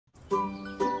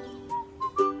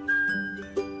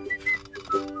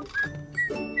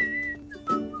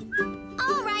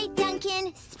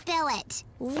spill it.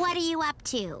 What are you up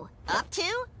to? Up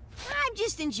to? I'm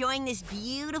just enjoying this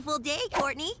beautiful day,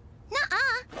 Courtney.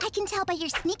 Nuh-uh. I can tell by your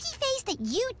sneaky face that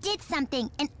you did something,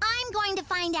 and I'm going to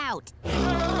find out. What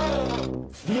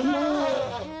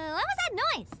was that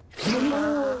noise?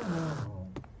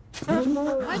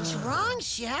 What's wrong,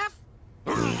 Chef?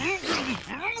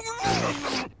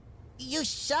 You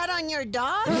shot on your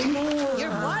dog? Your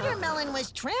watermelon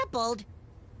was trampled.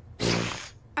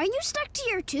 Are you stuck to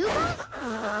your tuba?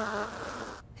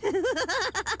 You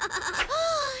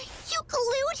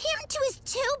glued him to his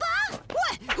tuba?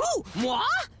 What? Who? Moi?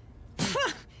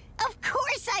 Of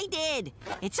course I did.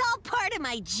 It's all part of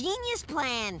my genius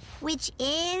plan. Which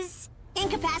is?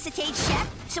 Incapacitate Chef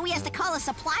so he has to call a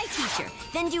supply teacher.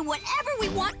 Then do whatever we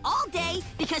want all day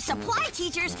because supply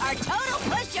teachers are total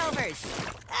pushovers.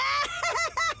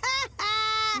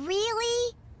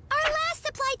 Really? Our last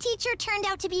supply teacher turned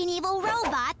out to be an evil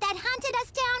robot that hunted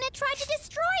us down and tried to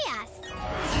destroy us.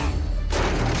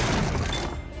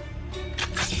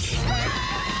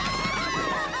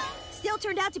 Still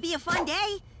turned out to be a fun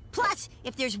day. Plus,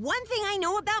 if there's one thing I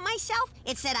know about myself,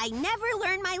 it's that I never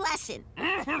learn my lesson.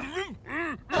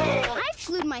 I've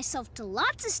glued myself to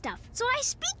lots of stuff, so I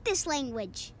speak this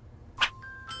language.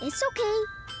 It's okay.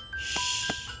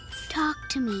 Shh. Talk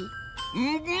to me.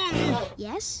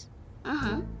 Yes?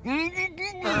 Uh-huh.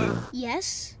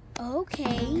 Yes?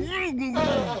 Okay.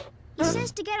 He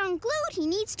says to get unglued, he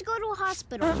needs to go to a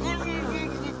hospital. Or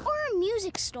a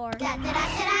music store. How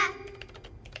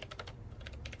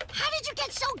did you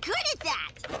get so good at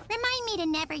that? Remind me to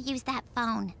never use that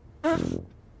phone.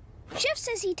 Chef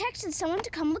says he texted someone to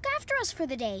come look after us for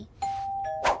the day.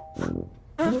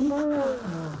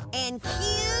 And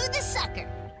cue the sucker.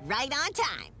 Right on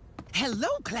time. Hello,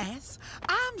 class.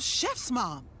 I'm Chef's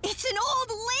mom. It's an old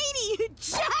lady!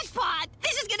 Jackpot!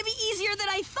 This is gonna be easier than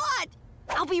I thought!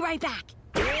 I'll be right back.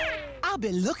 I'll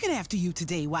be looking after you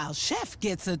today while Chef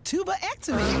gets a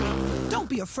tuba-ectomy. Don't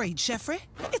be afraid, Chefrey.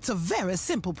 It's a very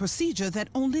simple procedure that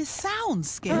only sounds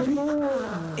scary.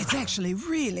 It's actually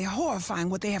really horrifying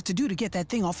what they have to do to get that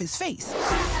thing off his face.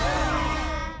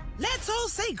 Let's all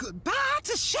say goodbye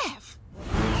to Chef.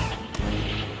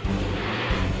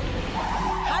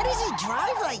 How does he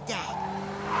drive like that?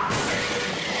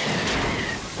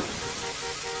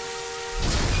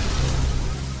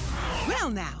 Well,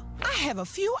 now, I have a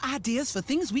few ideas for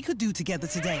things we could do together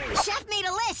today. Chef made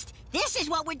a list. This is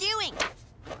what we're doing.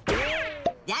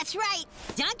 That's right.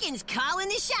 Duncan's calling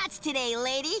the shots today,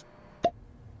 lady.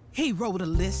 He wrote a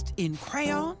list in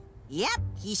crayon? Yep,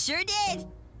 he sure did.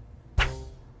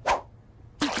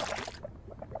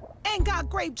 And got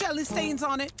grape jelly stains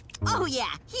on it. Oh,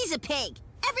 yeah, he's a pig.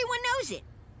 Everyone knows it.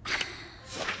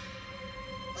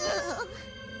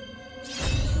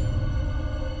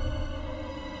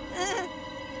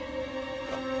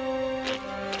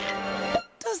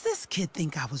 Does this kid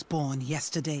think I was born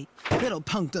yesterday? Little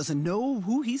punk doesn't know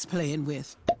who he's playing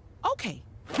with. Okay,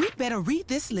 we'd better read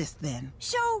this list then.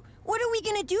 So, what are we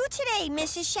gonna do today,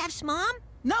 Mrs. Chef's mom?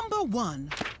 Number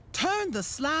 1, turn the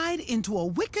slide into a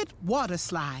wicked water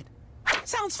slide.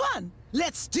 Sounds fun.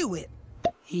 Let's do it.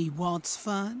 He wants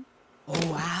fun?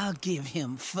 Oh, I'll give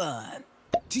him fun.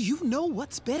 Do you know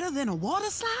what's better than a water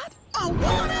slide? A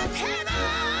water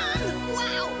cannon!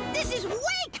 Wow, this is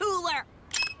way cooler!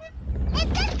 Is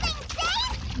this thing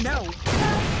safe? No.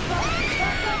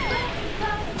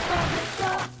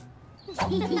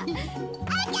 Again!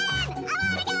 I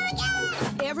wanna go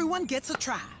again! Everyone gets a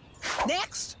try.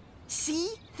 Next.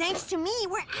 See? Thanks to me,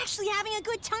 we're actually having a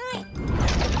good time.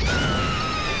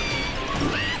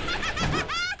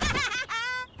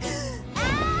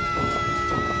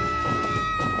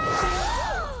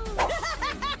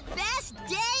 Best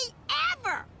day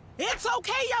ever! It's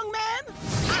okay, young man.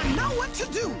 I know what to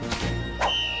do.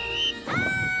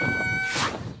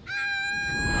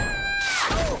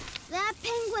 That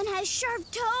penguin has sharp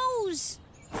toes.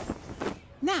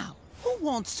 Now, who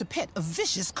wants to pet a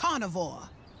vicious carnivore?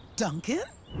 Duncan?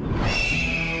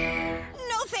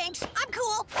 No thanks, I'm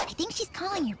cool. I think she's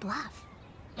calling your bluff.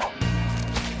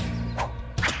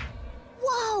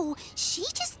 Whoa, she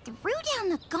just threw down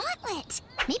the gauntlet.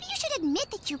 Maybe you should admit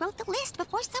that you wrote the list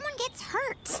before someone gets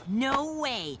hurt. No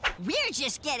way. We're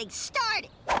just getting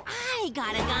started. I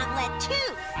got a gauntlet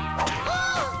too.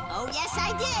 Oh, yes,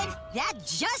 I did. That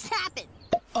just happened.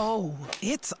 Oh,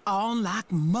 it's on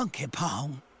like monkey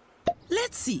pong.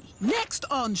 Let's see, next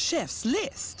on Chef's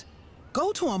list.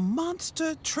 Go to a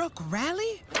monster truck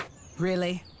rally?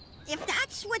 Really? If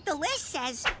that's what the list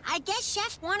says, I guess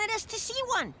Chef wanted us to see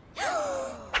one.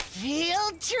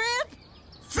 Field trip?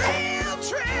 Field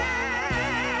trip!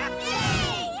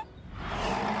 Yay!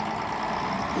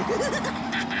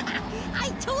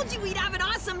 told you we'd have an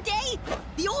awesome day.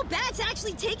 The old bat's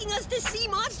actually taking us to see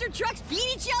monster trucks beat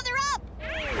each other up.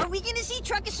 Are we gonna see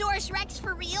Truckosaurus Rex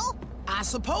for real? I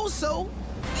suppose so.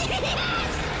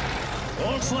 Yes!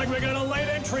 Looks like we got a late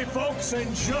entry, folks,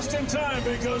 and just in time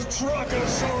because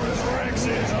Truckosaurus Rex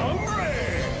is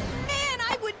hungry. Man,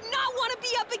 I would not want to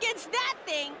be up against that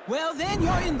thing. Well, then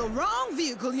you're in the wrong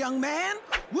vehicle, young man.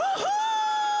 Woohoo!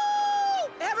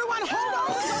 Everyone hold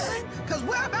on to something, because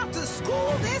we're about to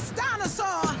school this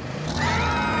dinosaur.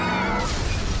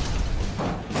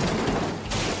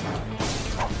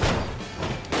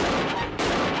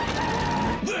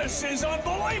 This is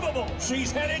unbelievable!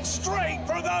 She's headed straight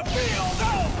for the field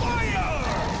of fire!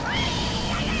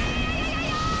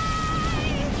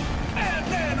 And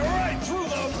then right through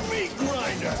the meat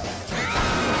grinder!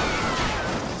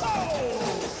 Oh!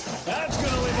 That's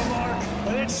gonna leave a mark,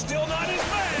 but it's still not as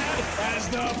bad as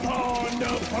the Pond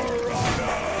of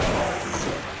Piranhas!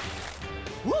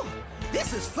 Woo!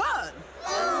 This is fun.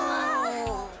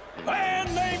 And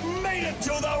they've made it to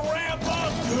the ramp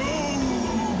of doom!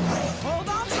 Hold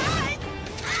on tight.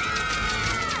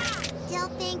 Still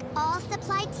think all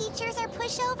supply teachers are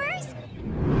pushovers?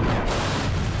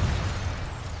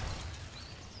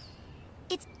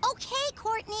 It's okay,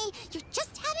 Courtney. You're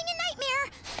just having a nightmare.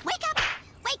 Wake up!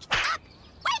 Wake up!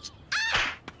 Wake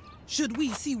up! Should we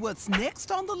see what's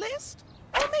next on the list?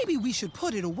 Or maybe we should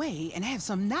put it away and have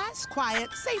some nice,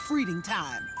 quiet, safe reading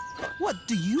time. What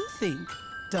do you think,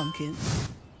 Duncan?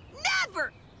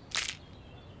 Never!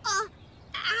 Ow!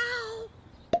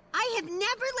 I have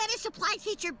never let a supply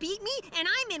teacher beat me, and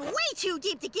I'm in way too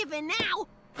deep to give in now.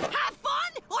 Have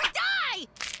fun or die!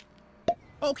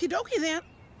 Okie dokie then.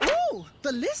 Ooh,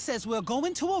 the list says we're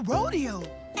going to a rodeo.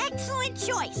 Excellent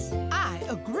choice. I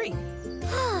agree.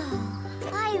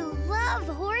 I love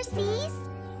horsies.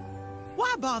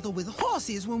 Why bother with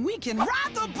horses when we can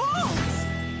ride the bulls?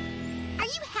 Are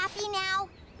you happy now?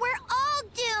 We're all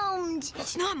doomed.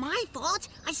 It's not my fault.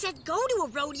 I said go to a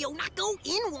rodeo, not go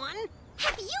in one.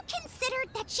 Have you considered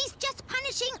that she's just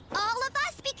punishing all of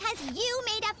us because you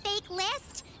made a fake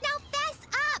list? Now fess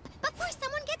up before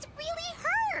someone gets really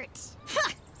hurt.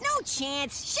 Ha! No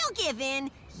chance. She'll give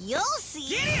in. You'll see.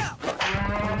 Giddy up!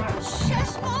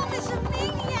 Chef's mom is a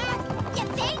maniac. You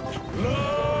think?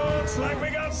 Looks like we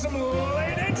got some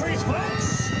late entries,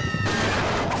 folks!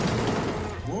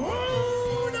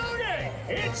 Woo, doggy!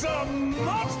 It's a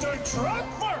monster truck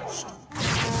first!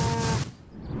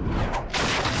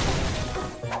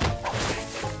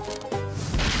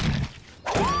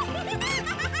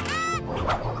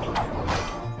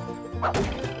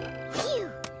 Phew.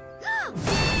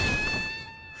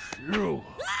 Phew.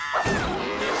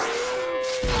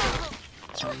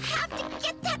 You have to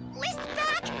get that list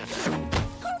back,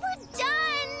 or we're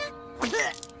done.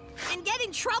 And get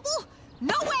in trouble?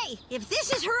 No way! If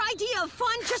this is her idea of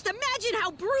fun, just imagine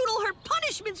how brutal her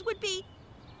punishments would be.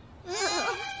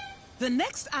 The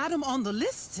next item on the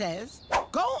list says,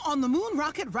 go on the moon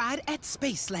rocket ride at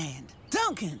Spaceland.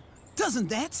 Duncan, doesn't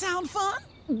that sound fun?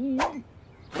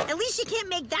 At least you can't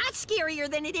make that scarier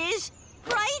than it is,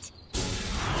 right?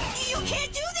 You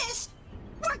can't do this!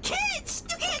 We're kids!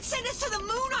 You can't send us to the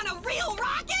moon on a real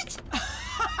rocket!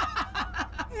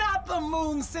 Not the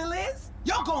moon, sillies.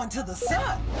 You're going to the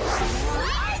sun.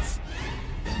 What?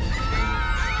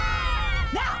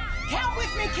 Now, count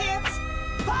with me, kids.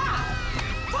 5,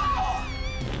 4,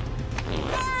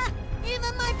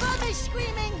 Even my brother's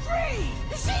screaming. 3,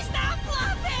 She's not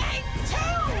bluffing! 2.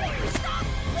 Stop!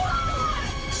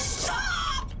 What?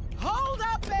 Stop! Hold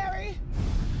up, Barry.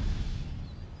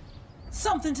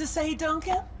 Something to say,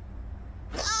 Duncan?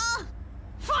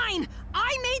 Fine!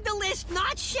 I made the list,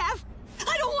 not Chef!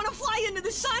 I don't want to fly into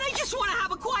the sun, I just want to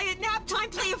have a quiet nap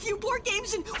time, play a few board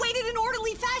games, and wait in an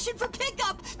orderly fashion for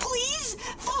pickup! Please?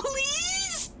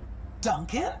 Please?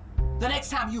 Duncan, the next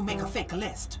time you make a fake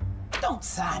list, don't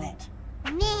sign it.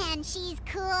 Man, she's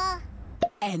cool.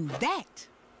 And that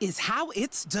is how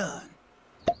it's done.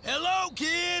 Hello,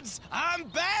 kids! I'm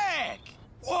back!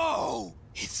 Whoa!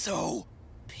 It's so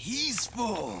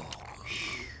peaceful.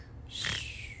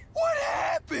 What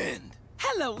happened?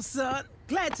 Hello, son.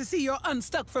 Glad to see you're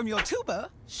unstuck from your tuba.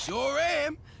 Sure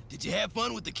am. Did you have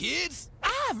fun with the kids?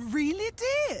 I really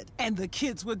did. And the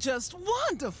kids were just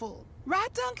wonderful. Right,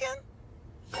 Duncan?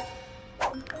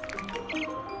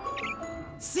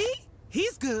 See?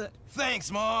 He's good.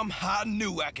 Thanks, Mom. I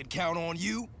knew I could count on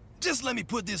you. Just let me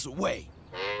put this away.